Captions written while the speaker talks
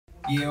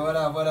Yeah, what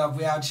up, what up?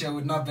 We out here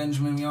with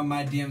Notbenjamin. We on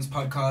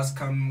myDMsPodcast.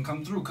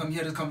 Come through, come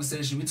hear this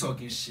conversation. We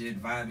talking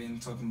shit,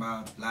 vibing, talking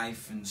about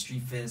life and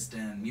street fest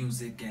and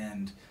music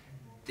and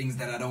things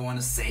that I don't want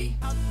to say.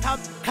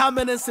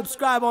 Comment and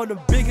subscribe on the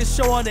biggest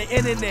show on the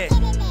internet,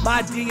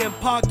 MyDM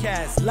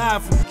Podcast,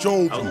 live from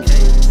Joe.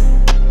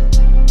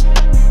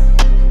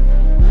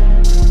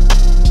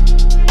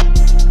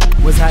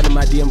 What's happening,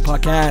 MyDM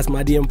Podcast?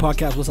 MyDM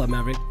Podcast. What's up,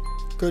 Maverick?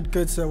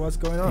 Good, sir. What's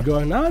going on?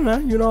 Going on,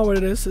 man. You know what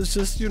it is. It's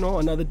just,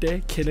 another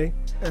day killing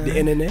the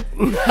internet.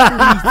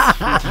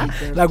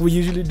 Like we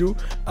usually do.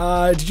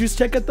 Did you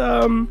check out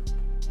the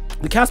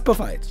Cassper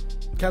fight?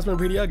 Cassper and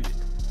Priddy ugly.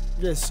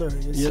 Yes, sir.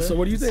 Yes, so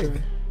what do you think?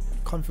 Sir.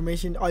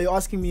 Confirmation. Are you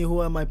asking me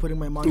who am I putting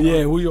my money on?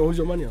 Yeah, who's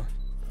your money on?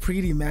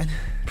 Priddy, man.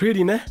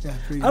 Priddy, ne? Yeah,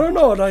 Priddy. I don't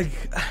know, like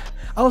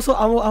I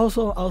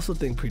also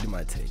think Priddy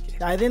might take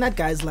it. I think that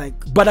guy's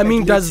like, but I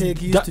mean, he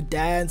used to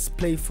dance,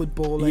 play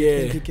football. Like, yeah. I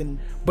think he can.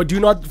 But do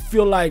you not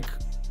feel like,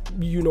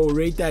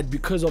 rate that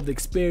because of the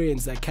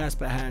experience that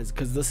Cassper has?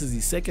 Because this is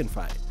his second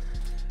fight.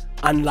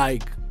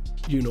 Unlike,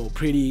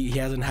 Priddy, he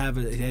hasn't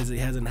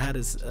had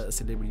a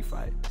celebrity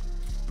fight.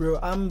 Bro,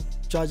 I'm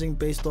judging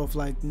based off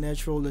like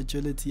natural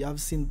agility. I've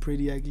seen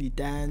Priddy actually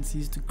dance. He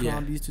used to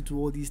climb. He used to do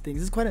all these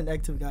things. He's quite an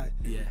active guy.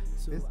 Yeah.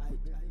 So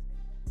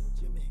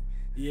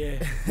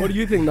yeah. What do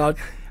you think, Nod?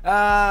 Yo,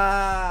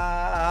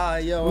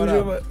 what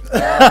up?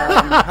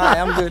 Hi,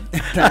 I'm good.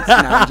 Thanks. Nah,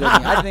 I'm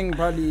joking. I think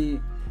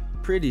probably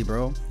Priddy,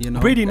 bro.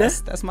 Priddy,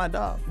 that's my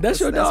dog. That's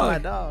your dog.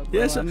 That's my dog,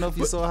 bro. Yes, I don't know if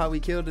you saw how we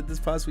killed it this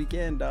past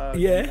weekend, dog.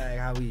 Yeah. Like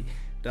how we,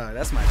 dog.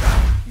 That's my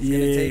dog. He's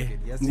gonna take it.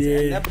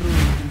 And that bro, you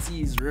can see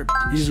he's ripped.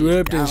 He's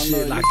ripped and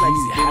shit. Like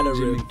he's had a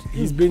ripped.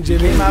 He's been gymming.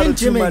 Came out with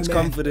too much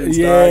confidence,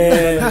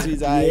 yeah. dog. He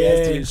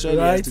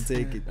has to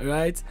take it.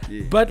 Right.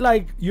 Yeah. But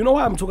like, you know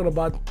what I'm talking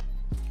about?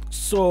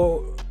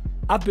 So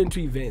I've been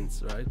to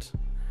events, right?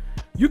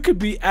 You could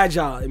be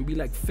agile and be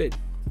like fit,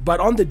 but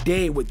on the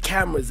day with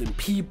cameras and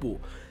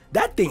people,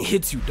 that thing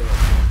hits you, dog.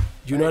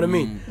 You know what I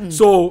mean?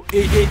 So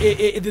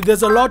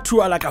there's a lot to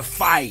like a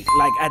fight,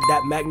 like at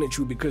that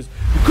magnitude, because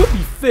you could be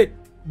fit,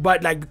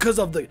 but like because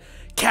of the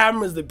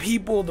cameras, the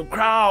people, the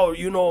crowd,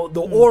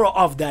 the aura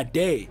of that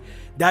day,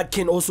 that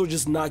can also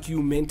just knock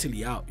you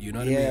mentally out. You know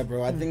what I mean? Yeah,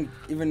 bro. I think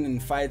even in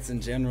fights in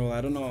general,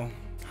 I don't know.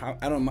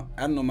 I don't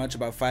know much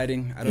about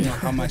fighting. I don't know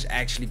how much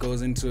actually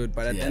goes into it.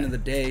 But at the end of the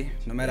day,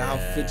 no matter how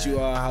fit you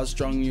are, how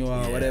strong you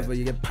are, whatever,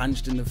 you get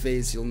punched in the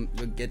face, you'll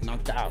get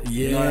knocked out.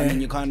 Yeah. You know what I mean?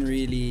 You can't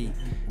really,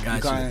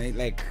 Gotcha.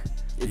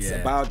 it's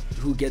about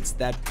who gets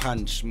that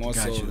punch more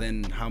so Gotcha.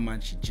 than how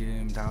much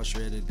gymmed, how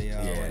shredded they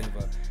are,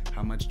 whatever.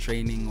 How much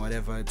training,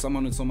 whatever.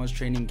 Someone with so much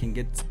training can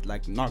get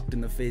like knocked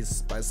in the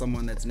face by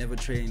someone that's never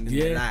trained in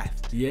their life.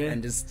 Yeah.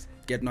 And just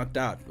get knocked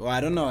out. Well, I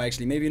don't know,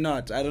 actually, maybe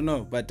not, I don't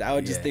know, but I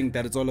would just think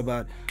that it's all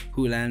about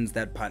who lands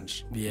that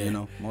punch,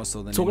 more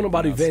so than talking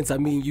about else. events. I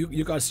mean,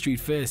 you got Street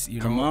Fest,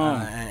 Come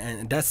on.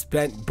 and that's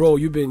been, bro,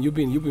 you've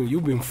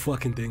been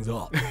fucking things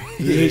up.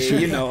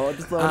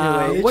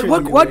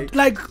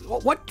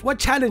 What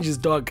challenges,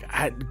 dog,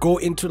 go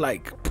into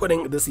like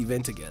putting this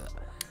event together?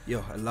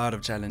 Yo, a lot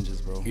of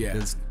challenges, bro.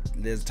 Yeah.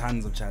 There's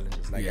tons of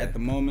challenges. Like at the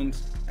moment,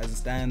 as it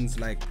stands,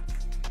 like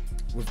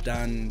we've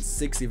done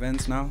 6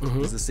 events now.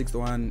 This is the 6th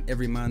one.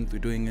 Every month we're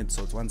doing it,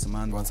 so it's once a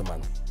month.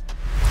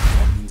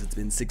 That means it's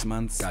been 6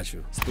 months. Got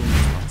you. Still no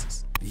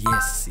sponsors.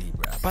 Yes, see,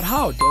 bro. But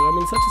how, dog? I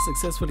mean, such a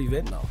successful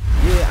event now.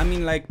 Yeah, I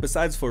mean, like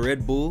besides for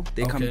Red Bull,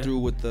 they come through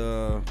with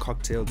the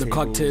cocktail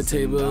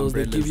tables.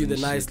 They give you the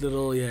and nice shit.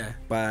 little,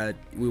 But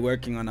we're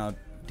working on our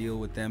deal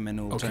with them, and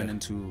it will turn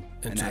into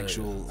an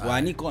actual. Well,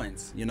 I need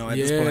coins, at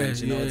this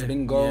point. It's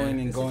been going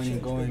and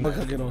going.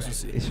 I can also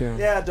see. Sure.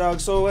 Yeah, dog.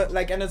 So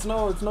and it's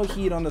no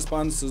heat on the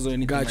sponsors or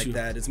anything like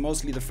that. It's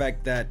mostly the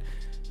fact that,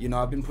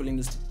 I've been pulling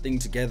this thing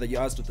together. You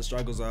asked what the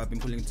struggles are. I've been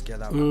pulling it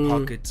together out of my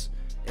pocket.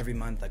 Every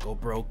month I go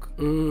broke,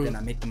 then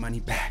I make the money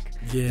back.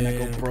 Then I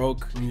go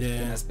broke,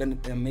 then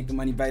I make the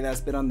money back that I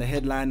spent on the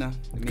headliner.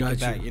 Make it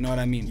back. You know what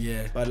I mean?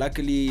 Yeah. But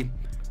luckily,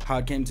 how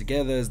it came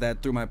together is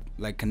that through my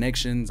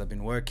connections, I've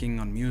been working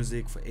on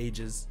music for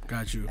ages.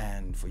 Got you.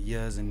 And for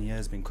years and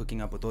years, been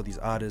cooking up with all these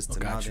artists,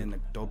 and now they're in a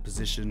dope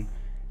position.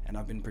 And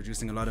I've been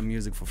producing a lot of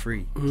music for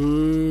free. So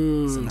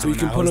you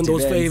can put in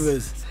those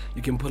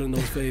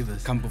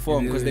favors. Come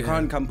perform, because they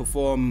can't come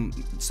perform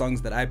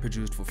songs that I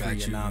produced for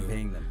free, and now I'm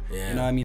paying them. Yeah. You know what I mean?